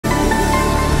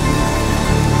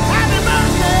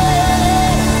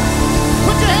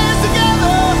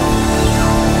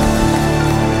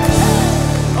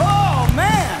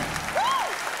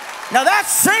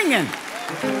singing.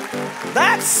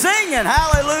 That's singing.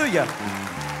 Hallelujah.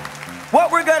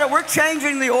 We're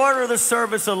changing the order of the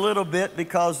service a little bit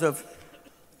because of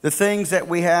the things that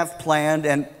we have planned,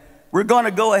 and we're going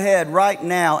to go ahead right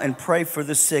now and pray for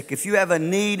the sick. If you have a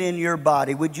need in your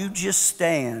body, would you just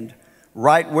stand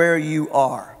right where you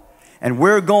are? And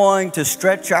we're going to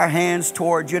stretch our hands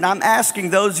towards you. And I'm asking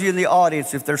those of you in the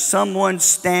audience, if there's someone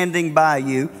standing by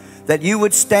you, that you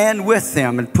would stand with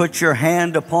them and put your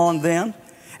hand upon them.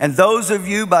 And those of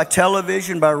you by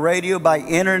television, by radio, by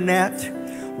internet,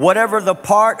 whatever the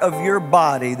part of your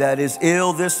body that is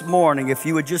ill this morning, if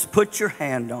you would just put your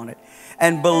hand on it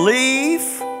and believe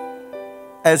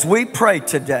as we pray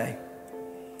today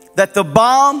that the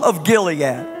balm of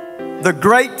Gilead, the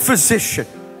great physician,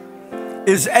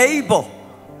 is able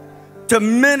to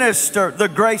minister the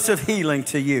grace of healing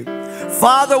to you.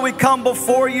 Father, we come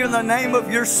before you in the name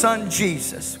of your Son,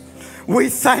 Jesus. We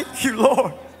thank you,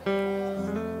 Lord,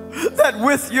 that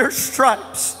with your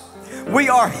stripes we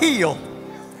are healed.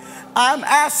 I'm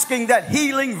asking that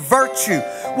healing virtue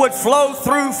would flow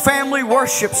through Family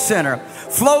Worship Center,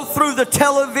 flow through the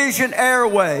television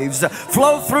airwaves,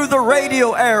 flow through the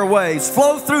radio airwaves,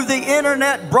 flow through the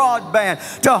internet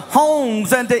broadband to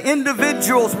homes and to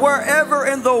individuals wherever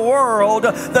in the world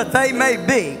that they may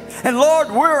be. And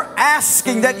Lord, we're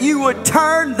asking that you would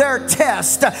turn their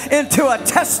test into a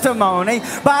testimony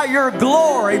by your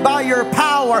glory, by your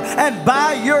power, and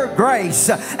by your grace.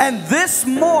 And this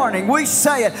morning we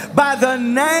say it by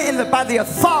the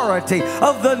authority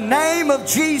of the name of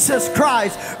Jesus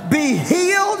Christ. Be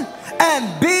healed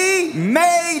and be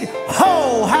made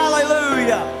whole.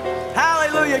 Hallelujah.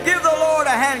 Hallelujah. Give the Lord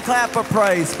a hand clap of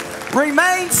praise.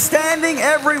 Remain standing.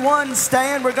 Everyone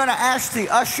stand. We're going to ask the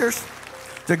ushers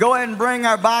to go ahead and bring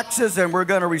our boxes, and we're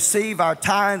going to receive our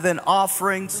tithe and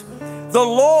offerings. The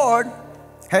Lord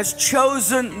has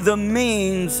chosen the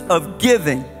means of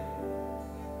giving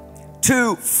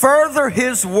to further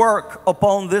his work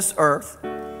upon this earth.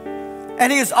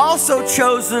 And he has also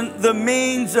chosen the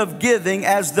means of giving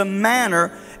as the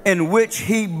manner in which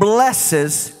he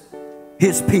blesses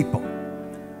his people.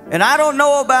 And I don't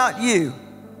know about you,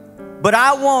 but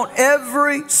I want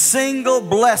every single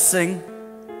blessing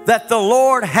that the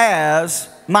Lord has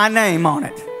my name on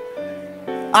it.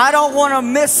 I don't want to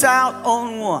miss out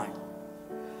on one.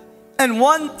 And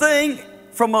one thing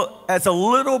as a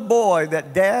little boy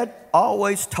that Dad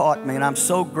always taught me, and I'm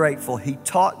so grateful, he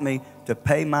taught me to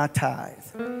pay my tithe.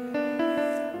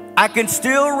 I can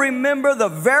still remember the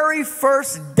very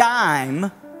first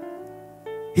dime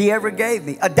he ever gave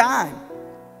me, a dime.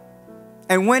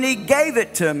 And when he gave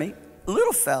it to me,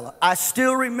 little fella, I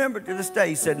still remember to this day,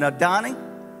 he said, "Now, Donnie,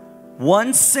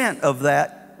 1 cent of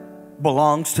that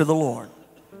belongs to the Lord.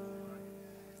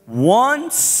 1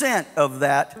 cent of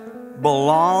that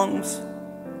belongs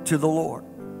to the Lord."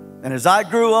 And as I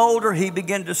grew older, he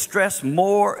began to stress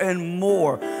more and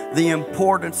more the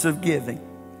importance of giving.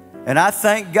 And I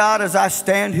thank God as I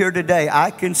stand here today, I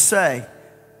can say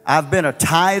I've been a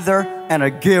tither and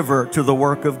a giver to the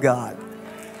work of God.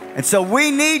 And so we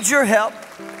need your help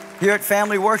here at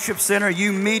Family Worship Center.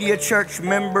 You Media Church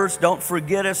members, don't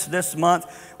forget us this month.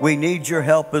 We need your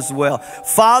help as well.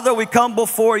 Father, we come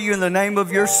before you in the name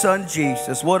of your Son,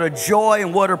 Jesus. What a joy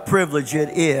and what a privilege it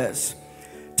is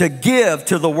to give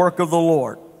to the work of the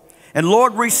Lord. And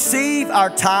Lord, receive our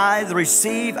tithe,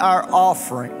 receive our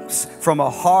offerings from a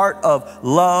heart of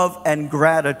love and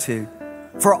gratitude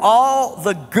for all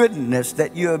the goodness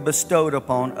that you have bestowed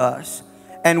upon us.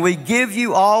 And we give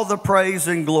you all the praise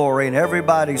and glory. And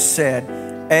everybody said,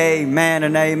 amen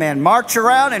and amen. March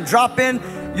around and drop in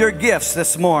your gifts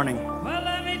this morning. Well,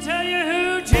 let me tell you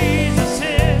who Jesus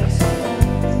is.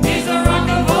 He's the rock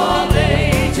of all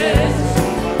ages.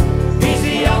 He's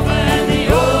the Alpha and the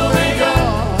Omega.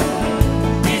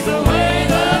 He's the way,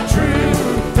 the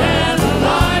truth, and the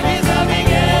life. He's the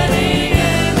beginning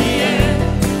and the end.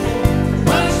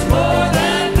 Much more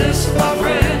than this, my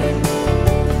friend.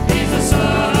 He's the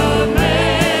Son of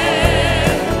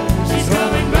Man. He's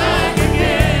coming back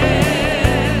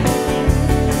again.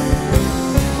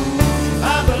 I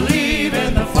believe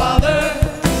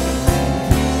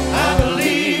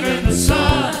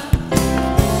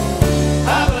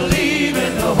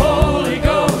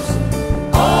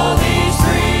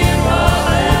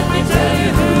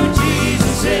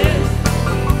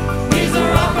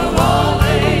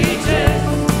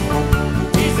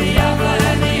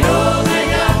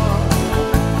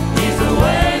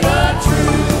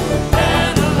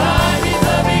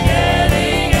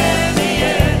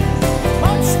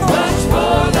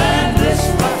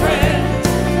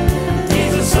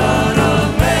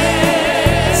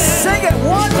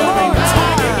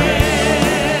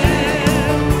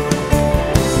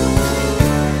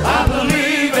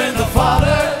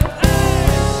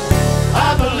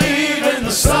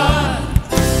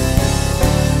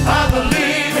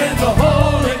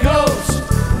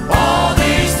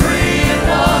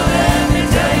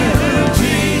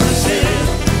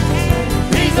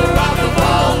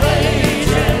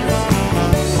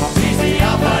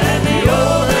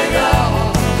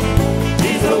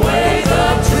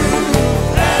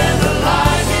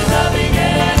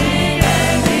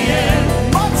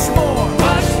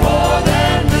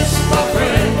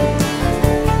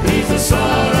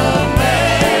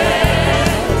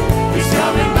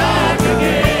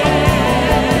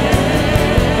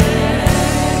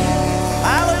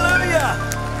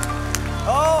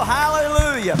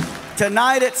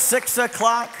tonight at 6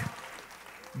 o'clock,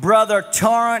 Brother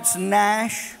Torrance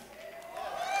Nash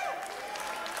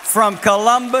from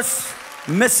Columbus,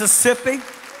 Mississippi,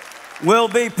 will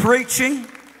be preaching.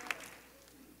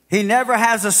 He never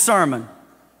has a sermon.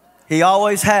 He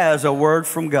always has a word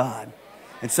from God.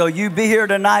 And so you be here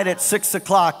tonight at 6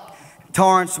 o'clock.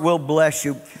 Torrance will bless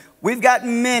you. We've got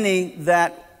many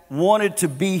that wanted to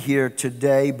be here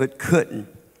today but couldn't.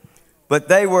 But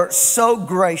they were so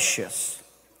gracious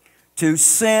to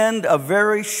send a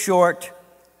very short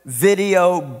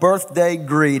video birthday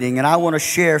greeting, and I want to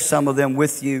share some of them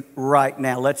with you right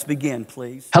now. Let's begin,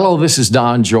 please. Hello, this is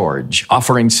Don George,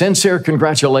 offering sincere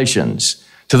congratulations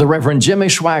to the Reverend Jimmy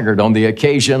Swaggart on the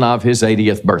occasion of his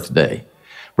 80th birthday.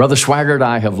 Brother Swaggart,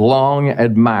 I have long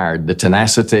admired the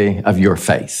tenacity of your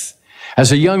faith.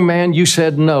 As a young man, you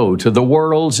said no to the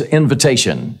world's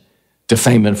invitation to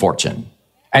fame and fortune,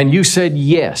 and you said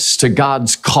yes to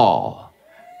God's call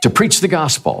to preach the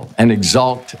gospel and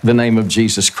exalt the name of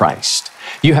Jesus Christ.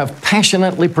 You have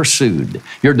passionately pursued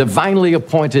your divinely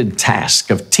appointed task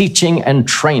of teaching and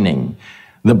training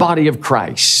the body of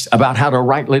Christ about how to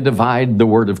rightly divide the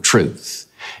word of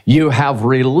truth. You have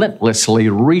relentlessly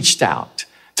reached out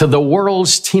to the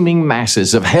world's teeming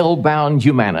masses of hell-bound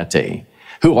humanity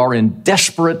who are in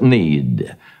desperate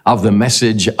need of the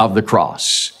message of the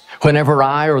cross. Whenever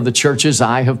I or the churches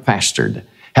I have pastored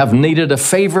have needed a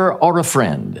favor or a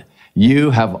friend,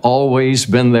 you have always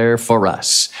been there for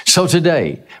us. So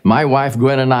today, my wife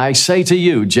Gwen and I say to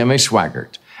you, Jimmy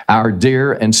Swaggart, our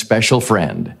dear and special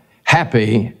friend,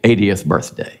 happy 80th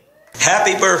birthday.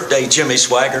 Happy birthday, Jimmy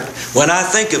Swaggart. When I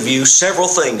think of you, several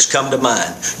things come to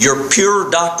mind. Your pure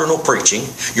doctrinal preaching,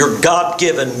 your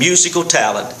God-given musical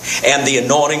talent, and the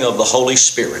anointing of the Holy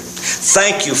Spirit.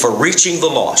 Thank you for reaching the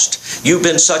lost. You've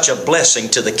been such a blessing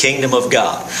to the kingdom of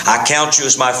God. I count you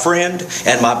as my friend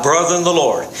and my brother in the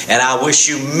Lord, and I wish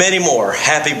you many more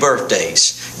happy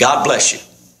birthdays. God bless you.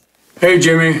 Hey,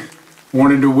 Jimmy.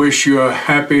 Wanted to wish you a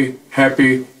happy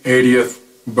 80th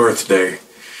birthday.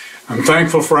 I'm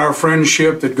thankful for our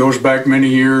friendship that goes back many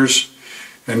years,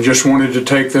 and just wanted to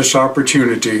take this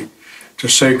opportunity to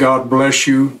say God bless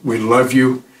you, we love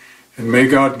you, and may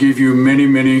God give you many,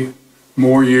 many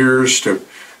more years to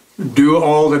do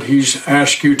all that He's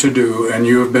asked you to do, and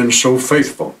you have been so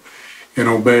faithful in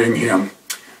obeying Him.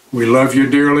 We love you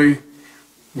dearly.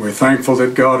 We're thankful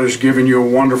that God has given you a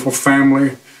wonderful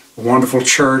family, a wonderful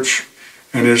church,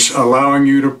 and is allowing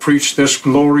you to preach this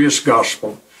glorious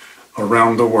gospel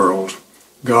around the world.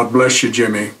 God bless you,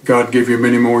 Jimmy. God give you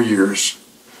many more years.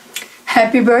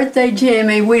 Happy birthday,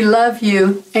 Jimmy. We love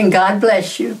you, and God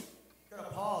bless you. I'm going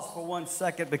to pause for 1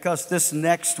 second because this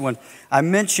next one, I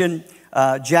mentioned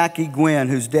Jackie Gwynn,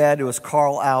 whose dad was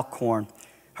Carl Alcorn.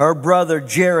 Her brother,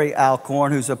 Jerry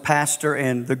Alcorn, who's a pastor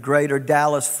in the greater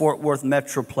Dallas-Fort Worth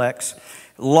Metroplex,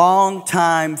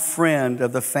 longtime friend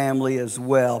of the family as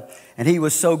well. And he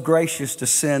was so gracious to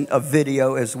send a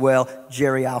video as well,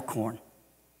 Jerry Alcorn.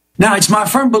 Now, it's my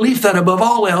firm belief that above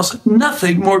all else,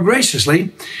 nothing more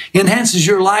graciously enhances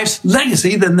your life's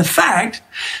legacy than the fact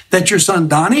that your son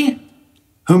Donnie,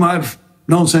 whom I've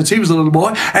known since he was a little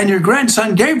boy, and your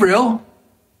grandson Gabriel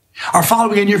are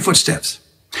following in your footsteps.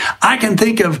 I can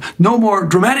think of no more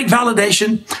dramatic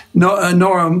validation,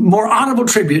 nor a more honorable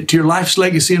tribute to your life's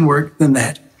legacy and work than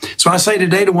that. So I say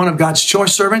today to one of God's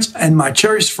choice servants and my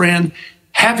cherished friend,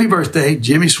 happy birthday,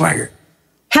 Jimmy Swaggart.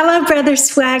 Hello, Brother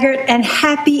Swaggart, and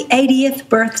happy 80th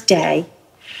birthday.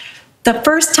 The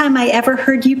first time I ever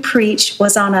heard you preach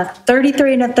was on a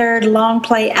 33 1/3 long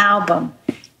play album.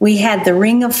 We had The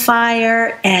Ring of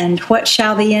Fire and What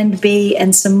Shall the End Be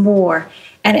and some more.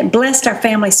 And it blessed our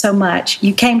family so much.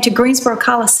 You came to Greensboro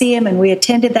Coliseum and we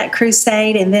attended that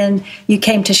crusade, and then you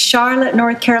came to Charlotte,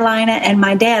 North Carolina, and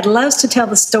my dad loves to tell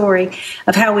the story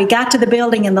of how we got to the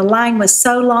building and the line was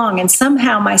so long, and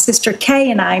somehow my sister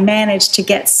Kay and I managed to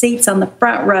get seats on the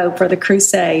front row for the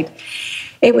crusade.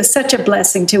 It was such a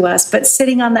blessing to us, but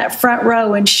sitting on that front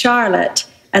row in Charlotte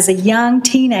as a young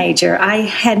teenager, I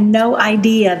had no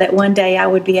idea that one day I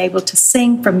would be able to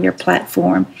sing from your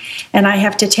platform. And I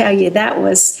have to tell you, that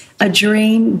was a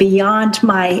dream beyond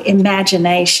my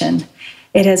imagination.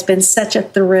 It has been such a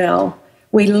thrill.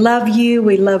 We love you.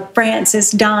 We love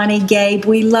Francis, Donnie, Gabe.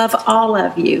 We love all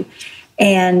of you.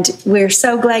 And we're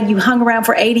so glad you hung around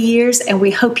for 80 years, and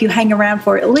we hope you hang around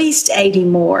for at least 80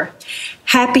 more.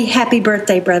 Happy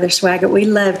birthday, Brother Swaggart. We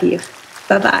love you.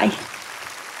 Bye-bye.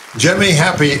 Jimmy,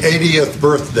 happy 80th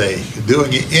birthday.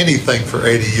 Doing anything for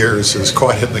 80 years is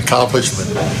quite an accomplishment.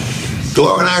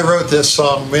 Gloria and I wrote this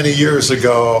song many years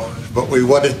ago, but we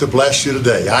wanted to bless you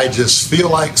today. I just feel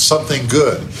like something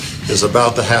good is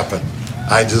about to happen.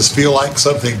 I just feel like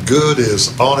something good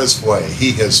is on its way.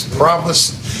 He has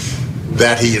promised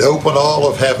that he'd open all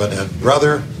of heaven, and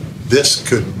brother, this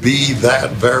could be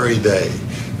that very day.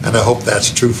 And I hope that's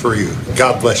true for you.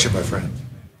 God bless you, my friend.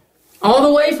 All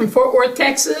the way from Fort Worth,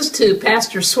 Texas to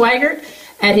Pastor Swaggart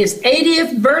at his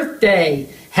 80th birthday.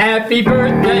 Happy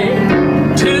birthday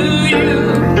to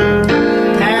you.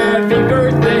 Happy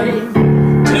birthday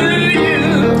to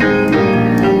you.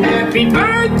 Happy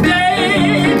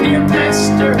birthday, dear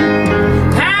Pastor.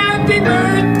 Happy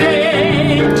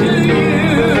birthday to you.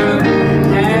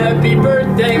 Happy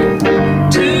birthday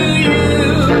to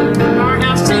you. From our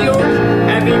house to yours.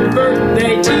 Happy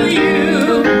birthday to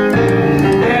you.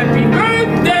 Happy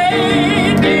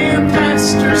birthday, dear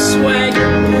Pastor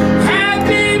Swaggart.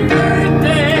 Happy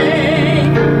birthday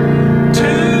to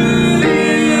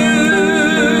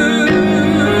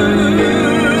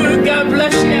you. God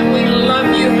bless you, and we love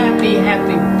you. Happy,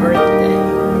 happy birthday.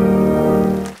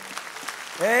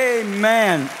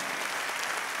 Amen.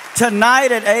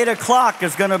 Tonight at 8 o'clock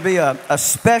is going to be a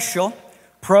special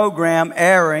program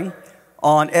airing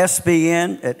on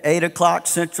SBN at 8 o'clock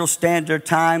Central Standard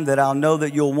Time that I'll know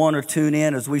that you'll want to tune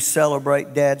in as we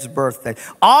celebrate Dad's birthday.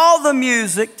 All the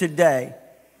music today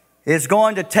is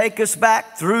going to take us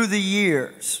back through the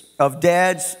years of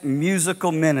Dad's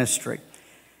musical ministry.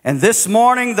 And this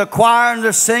morning, the choir and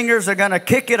the singers are going to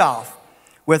kick it off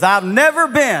with "I've Never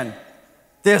Been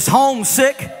This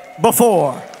Homesick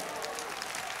Before."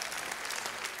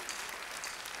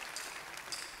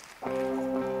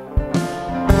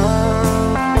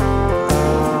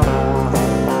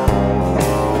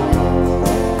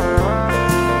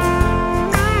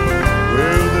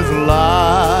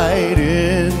 Light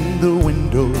in the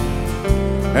window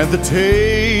and the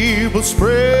table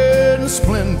spread in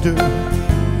splendor.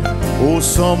 Oh,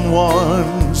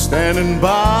 someone standing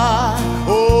by,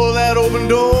 oh, that open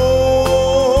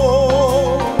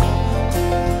door.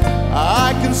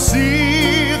 I can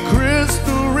see a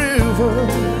crystal river,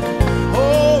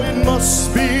 oh, it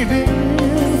must be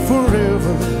near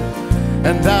forever.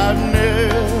 And I've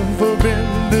never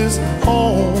been this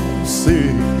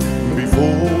homesick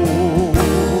before.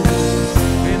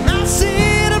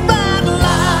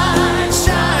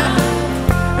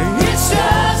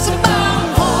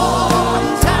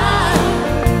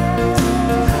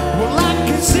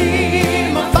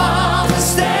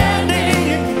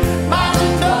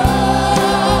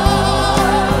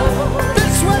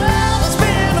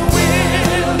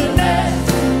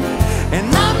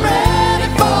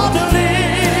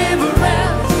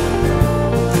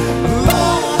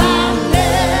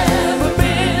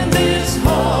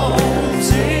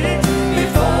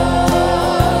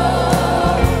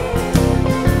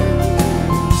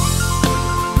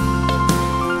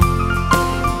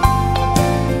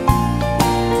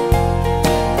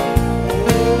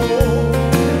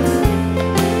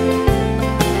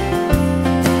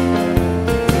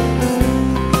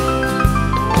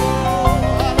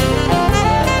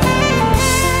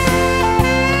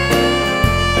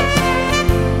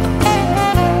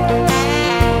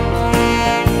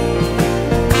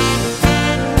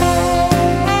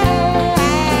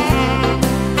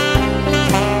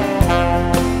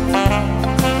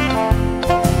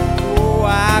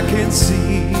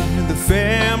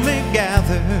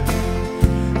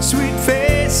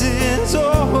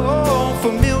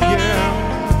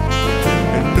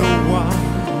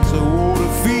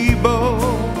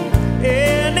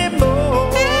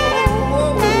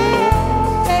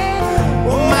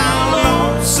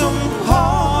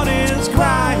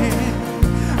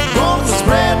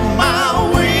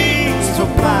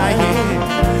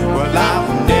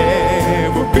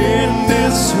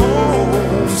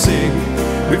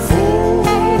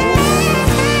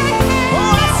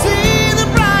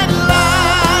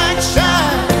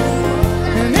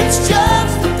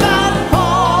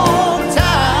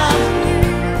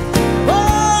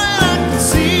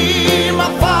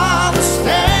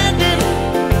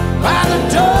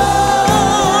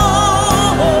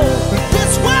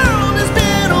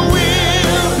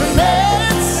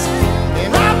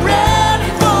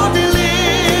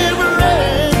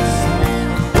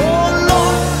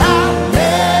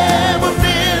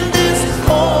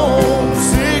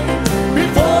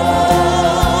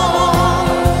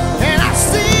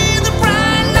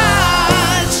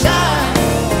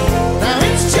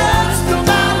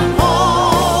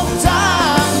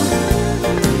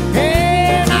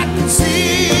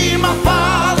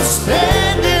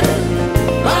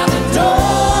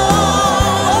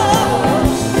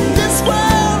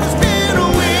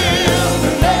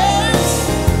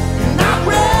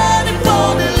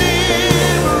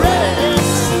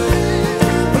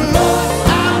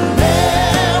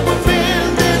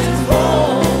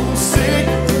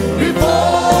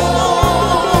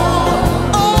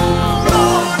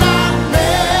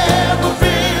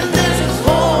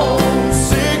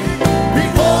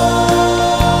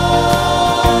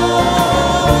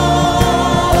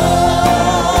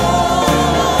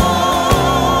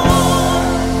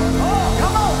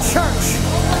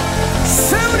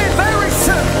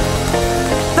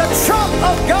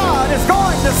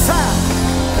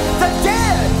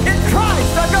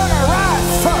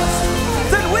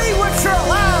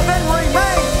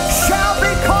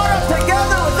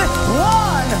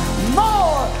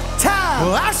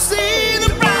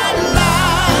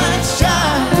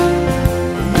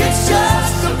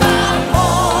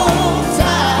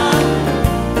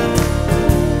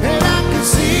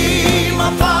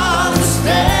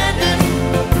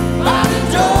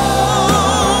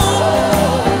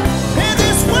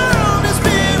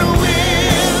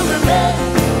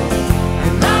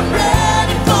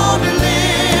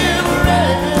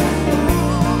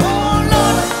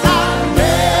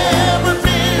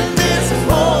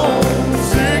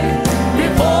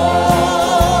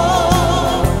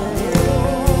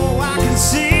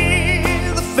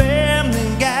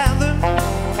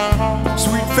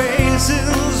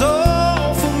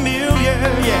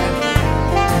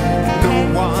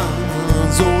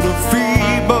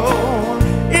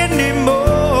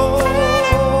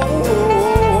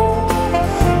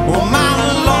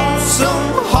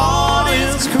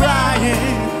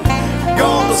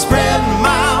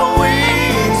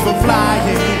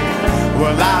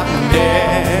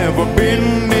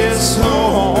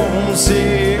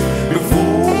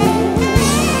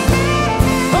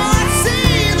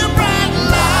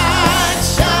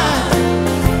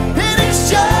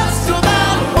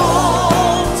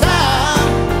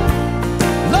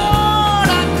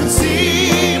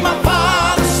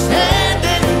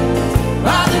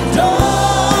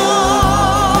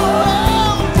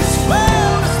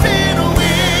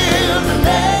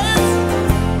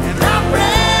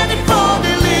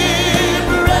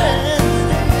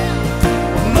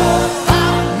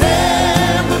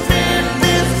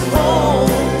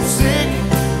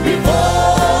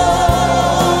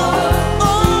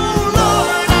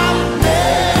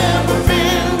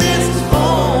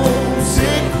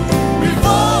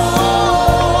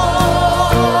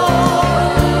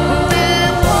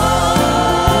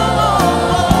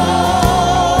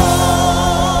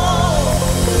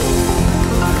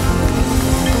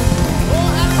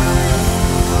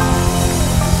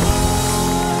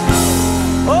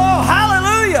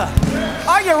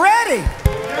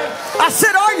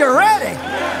 you ready?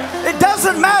 It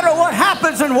doesn't matter what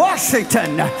happens in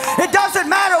Washington. It doesn't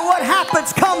matter what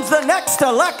happens comes the next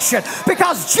election,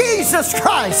 because Jesus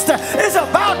Christ is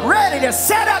about ready to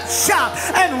set up shop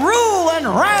and rule and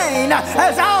reign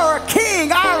as our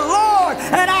King, our Lord,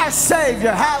 and our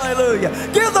Savior. Hallelujah.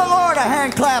 Give the Lord a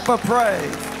hand clap of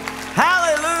praise.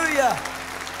 Hallelujah.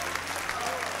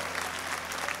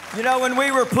 You know, when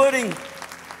we were putting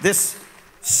this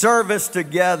service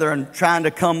together and trying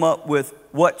to come up with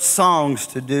what songs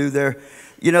to do,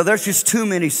 there's just too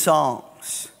many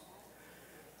songs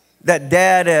that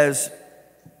Dad has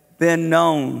been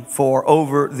known for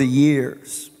over the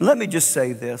years. Let me just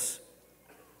say this.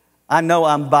 I know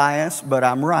I'm biased, but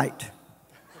I'm right.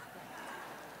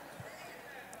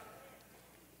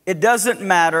 It doesn't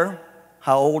matter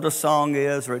how old a song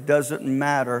is, or it doesn't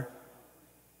matter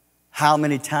how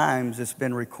many times it's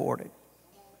been recorded.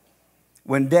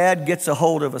 When Dad gets a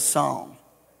hold of a song,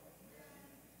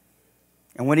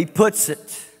 and when he puts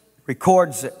it,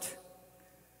 records it,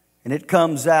 and it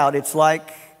comes out, it's like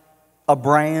a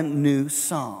brand new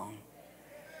song.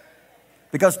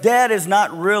 Because Dad is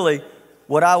not really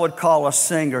what I would call a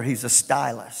singer. He's a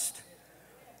stylist.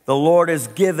 The Lord has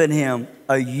given him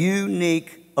a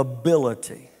unique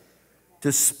ability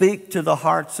to speak to the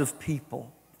hearts of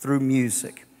people through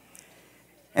music.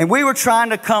 And we were trying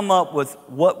to come up with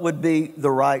what would be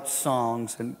the right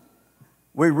songs, and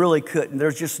we really couldn't.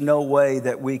 There's just no way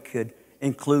that we could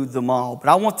include them all. But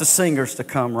I want the singers to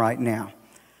come right now.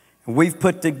 And we've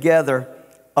put together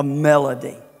a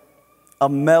melody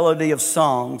of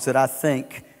songs that I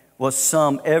think will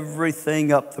sum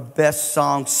everything up, the best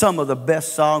songs, some of the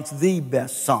best songs, the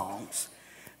best songs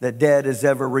that Dad has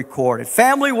ever recorded.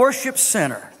 Family Worship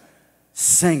Center,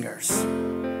 singers.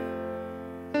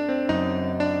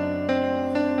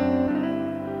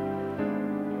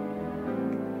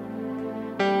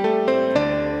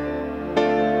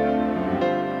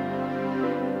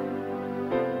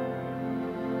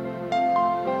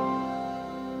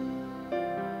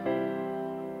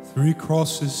 3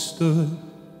 crosses stood,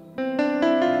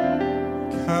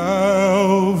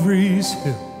 Calvary's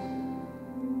hill.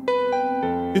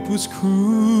 It was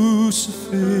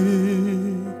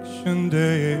crucifixion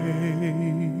day.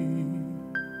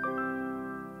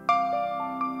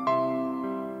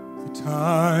 The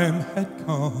time had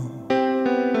come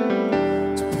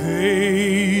to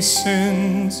pay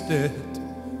sin's debt,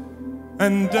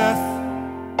 and death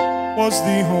was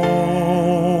the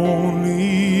only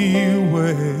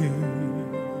way.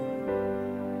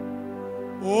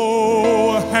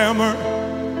 Oh, a hammer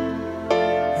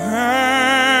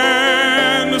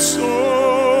and a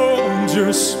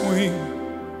soldier's swing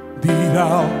beat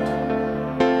out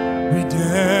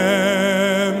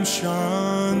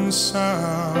redemption's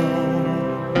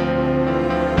sound.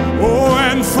 Oh,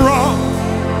 and from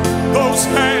those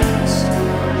hands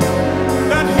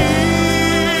that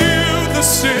healed the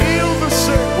sick,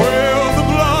 well, the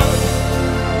blood,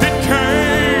 it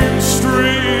came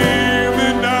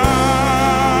streaming down,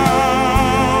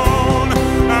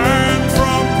 and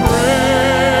from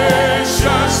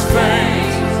precious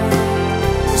veins,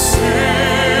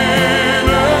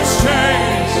 sinners'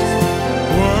 chains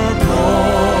were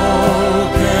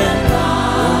broken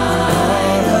by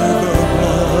the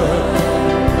blood.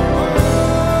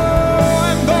 Oh,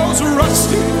 and those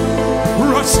rusty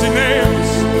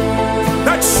nails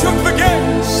that shook the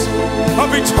gates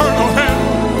of eternal hell,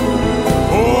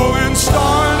 oh, and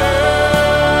started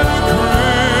the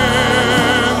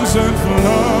crimson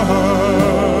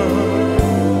flood.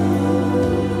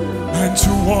 And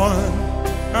to one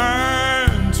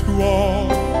and to all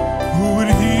who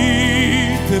would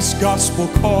heed this gospel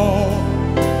call,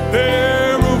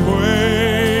 there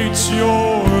awaits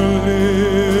your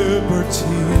liberty.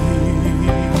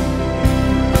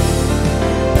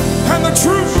 And the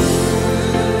truth,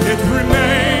 it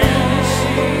remains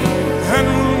and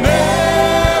will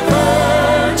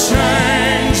never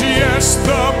change. Yes,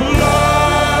 the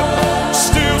blood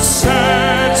still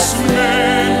sets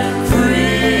men free.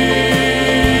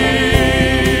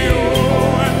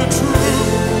 Oh, and the truth,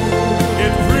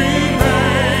 it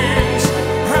remains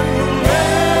and will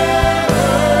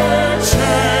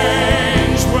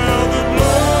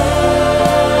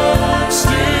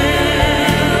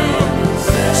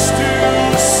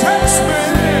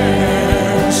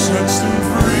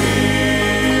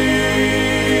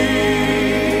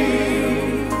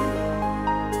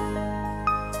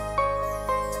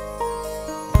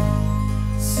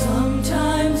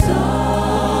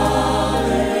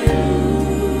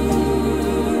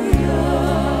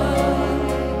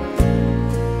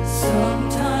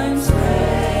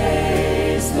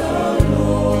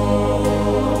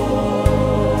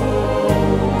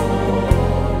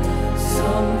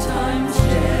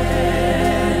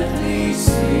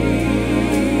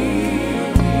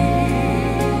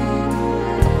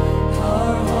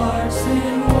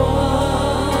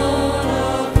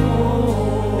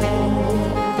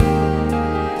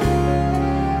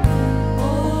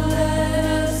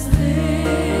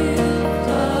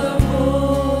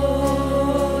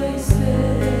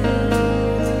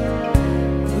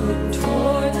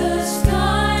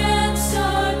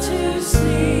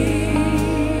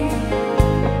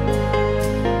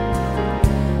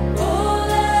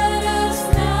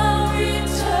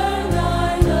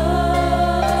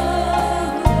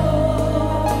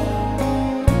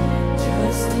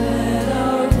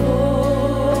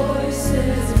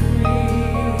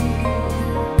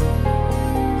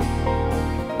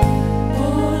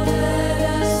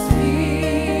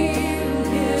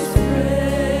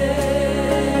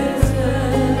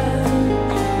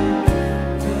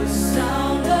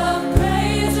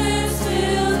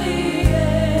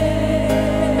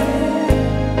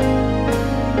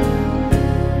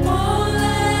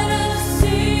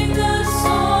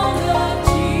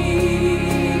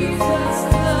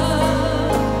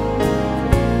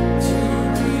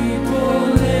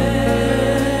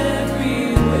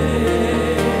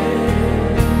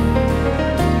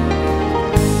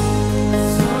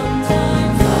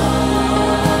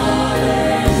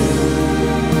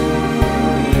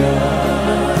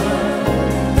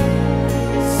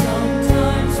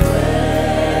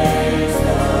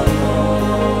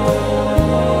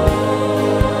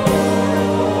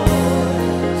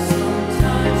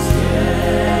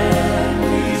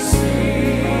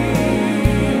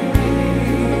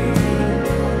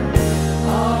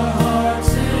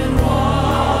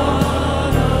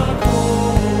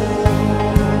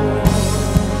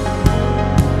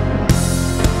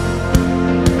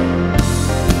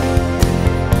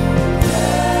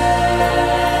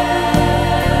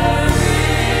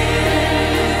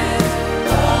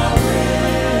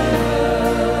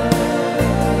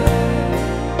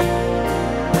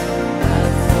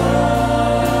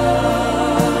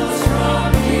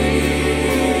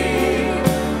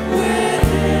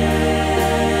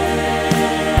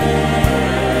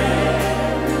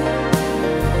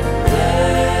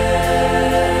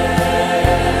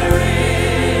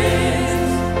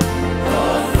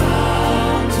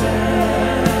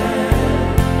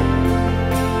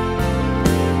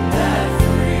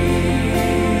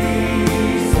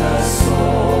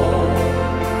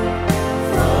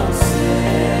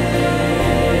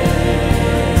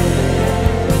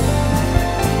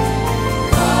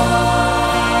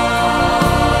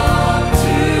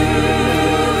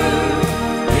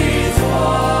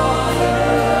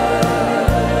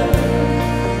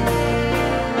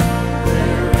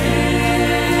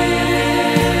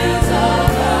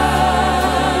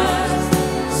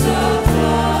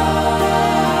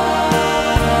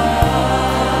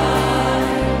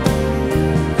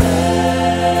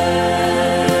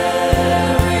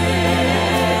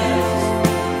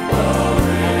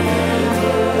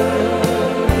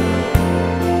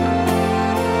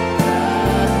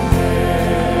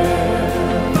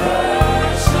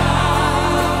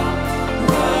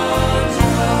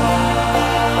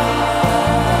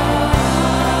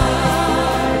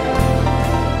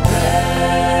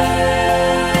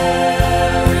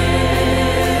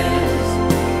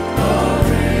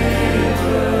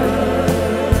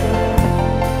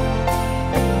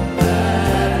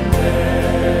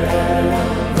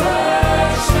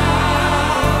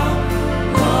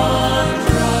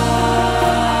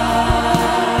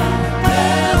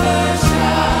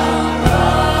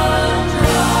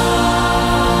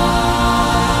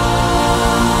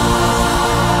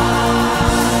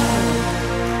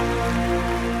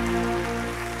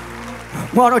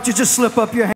Why don't you just slip up your hand?